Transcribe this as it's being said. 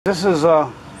This is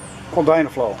called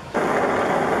Dynaflow.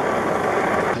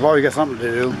 I've always got something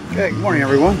to do. Okay, good morning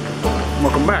everyone.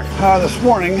 Welcome back. This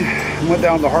morning I went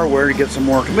down to the hardware to get some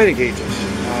more tomato cages.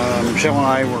 Michelle and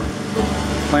I were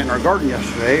planting our garden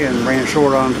yesterday and ran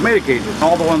short on tomato cages.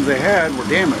 All the ones they had were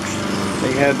damaged.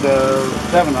 They had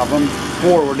 7 of them,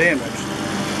 4 were damaged.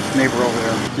 Neighbor over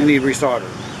there. They need resoldered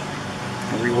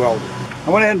and rewelded.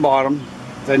 I went ahead and bought them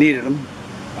because I needed them.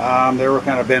 They were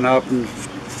kind of bent up and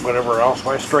whatever else,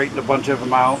 so I straightened a bunch of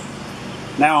them out.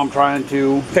 Now I'm trying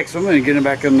to fix them and get them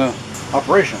back in the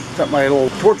operation. Got my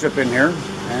little torch up in here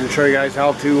and show you guys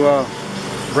how to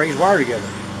braze wire together.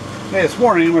 Okay, this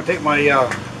morning I'm going to take my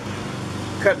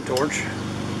cutting torch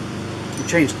and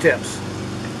change tips.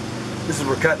 This is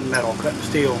for cutting metal, cutting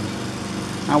steel.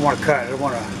 I don't want to cut, I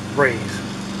want to braze.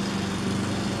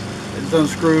 It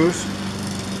unscrews.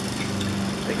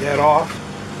 Take that off.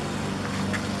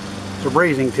 It's a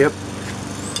brazing tip.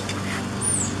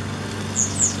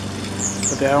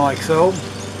 Put that on like so.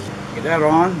 Get that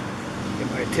on. Get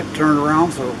my tip turned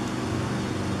around so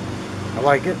I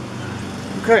like it.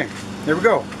 Okay, there we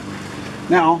go.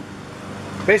 Now,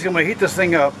 basically I'm going to heat this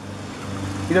thing up.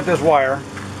 Heat up this wire.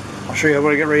 I'll show you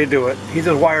when I get ready to do it. Heat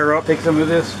this wire up. Take some of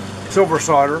this silver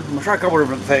solder. I'm going to try a couple of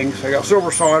different things. I got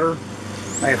silver solder.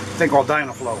 I have a thing called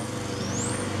Dynaflow.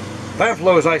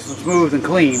 Dynaflow is nice and smooth and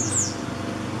clean.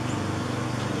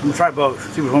 I'm going to try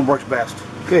both. See which one works best.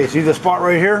 Okay, see this spot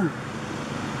right here?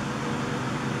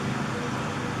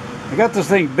 I got this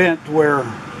thing bent to where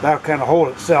that'll kind of hold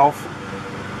itself.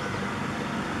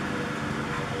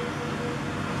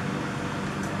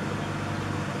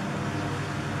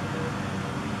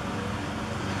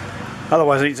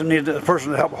 Otherwise I need a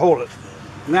person to help hold it.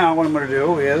 Now what I'm going to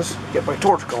do is get my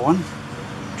torch going.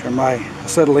 Turn my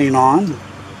acetylene on.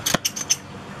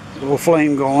 A little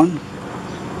flame going.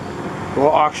 A little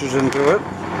oxygen to it.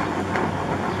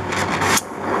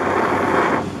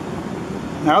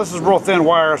 Now this is real thin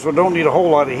wire, so it don't need a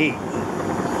whole lot of heat.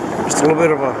 Just a little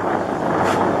bit of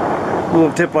a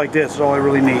little tip like this is all I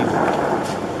really need.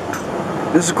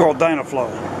 This is called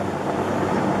Dynaflow.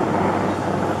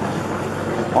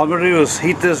 All I'm going to do is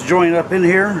heat this joint up in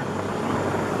here.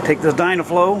 Take this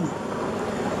Dynaflow,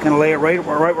 kind of lay it right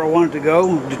where I want it to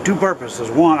go. Do 2 purposes.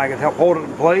 One, I can help hold it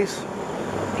in place.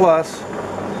 Plus,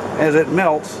 as it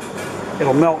melts,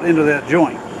 it'll melt into that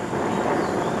joint.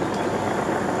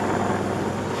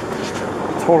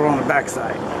 Hold it on the back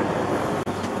side.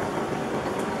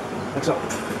 Like so.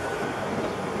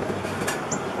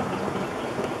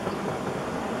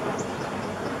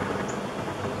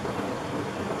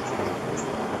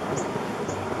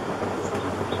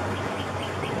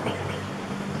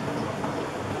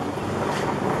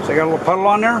 So I got a little puddle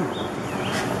on there.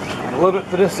 And a little bit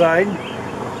for this side.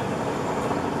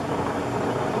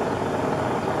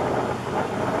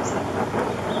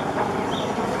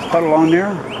 Puddle on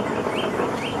there.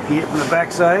 Heat it from the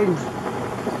back side.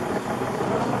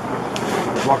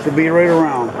 Walk the bead right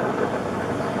around.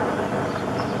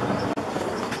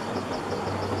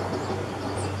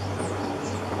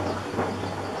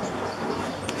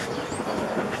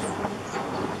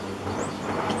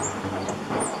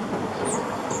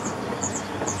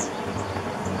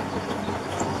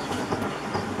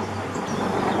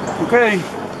 Okay,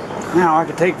 now I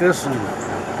can take this and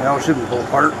it shouldn't pull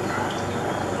apart.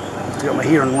 Got my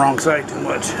heater on the wrong side too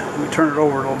much. Let me turn it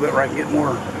over a little bit where I can get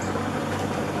more.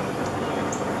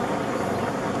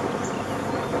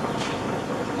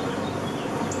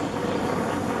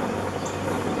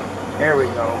 There we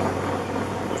go.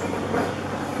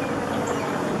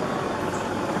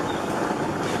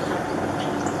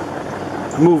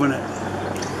 Moving it.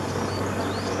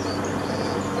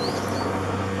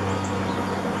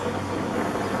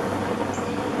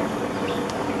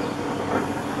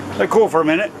 Let it cool for a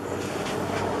minute.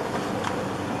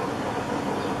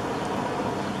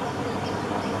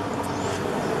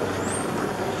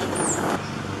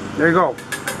 There you go.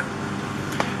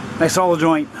 Nice solid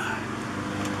joint.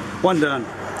 One done.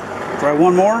 Try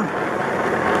one more.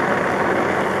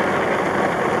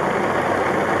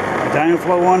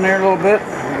 Dynaflow on there a little bit.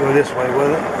 Go this way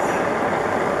with it.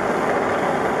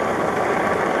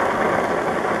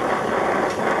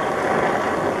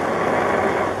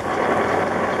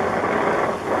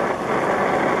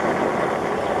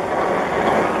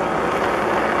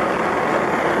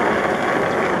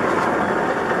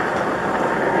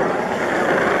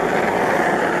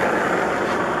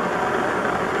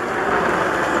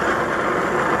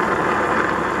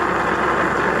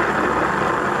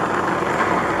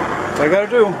 That's all I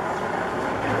gotta do.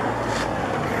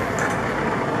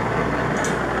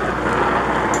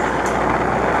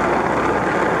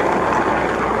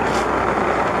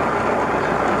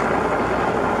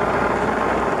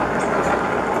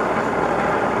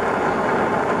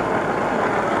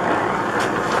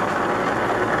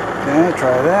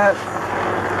 that.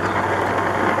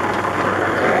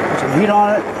 Put some heat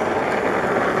on it.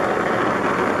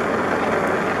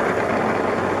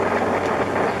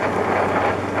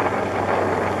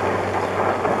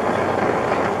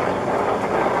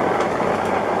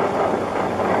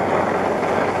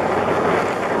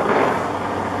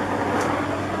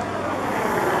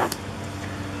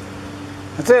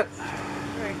 That's it.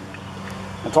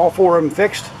 That's all 4 of them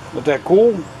fixed. Let that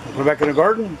cool. Put it back in the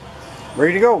garden.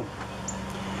 Ready to go.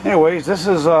 Anyways, this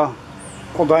is called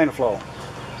Dynaflow.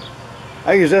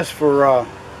 I use this for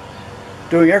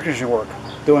doing air conditioning work,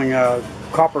 doing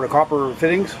copper to copper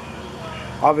fittings.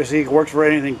 Obviously, it works for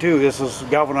anything too. This is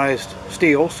galvanized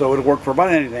steel, so it'll work for about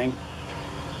anything.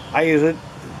 I use it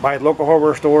by a local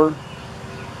hardware store.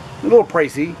 A little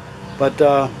pricey, but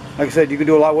like I said, you can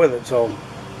do a lot with it. So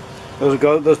those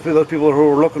people who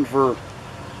are looking for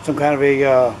some kind of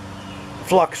a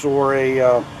flux or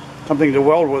a something to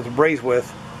weld with, braze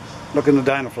with, look in the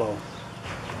Dynaflow.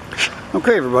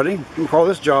 Okay, everybody, we'll call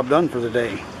this job done for the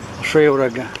day. I'll show you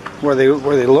where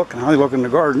they look and how they look in the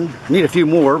garden. I need a few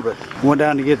more, but I went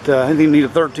down to get I think I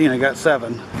needed 13. I got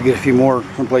 7 to get a few more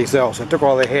someplace else. I took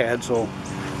all they had, so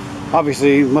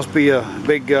obviously it must be a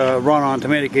big run on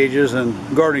tomato cages and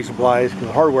gardening supplies because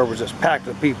the hardware was just packed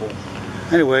with people.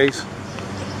 Anyways,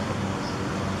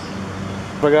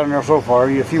 what I got in there so far,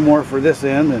 need a few more for this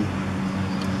end, and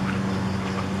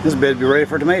this bed will be ready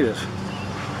for tomatoes,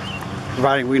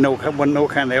 providing we know what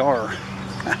kind they are.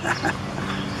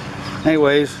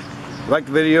 Anyways, if you like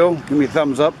the video, give me a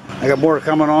thumbs up. I got more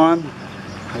coming on.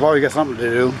 I've always got something to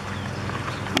do.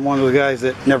 I'm one of those guys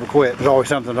that never quit. There's always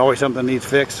something needs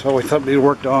fixed, always something needs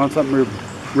worked on, something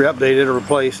re-updated or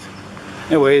replaced.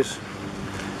 Anyways,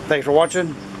 thanks for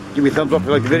watching. Give me a thumbs up if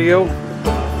you like the video,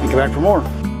 and come back for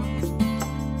more.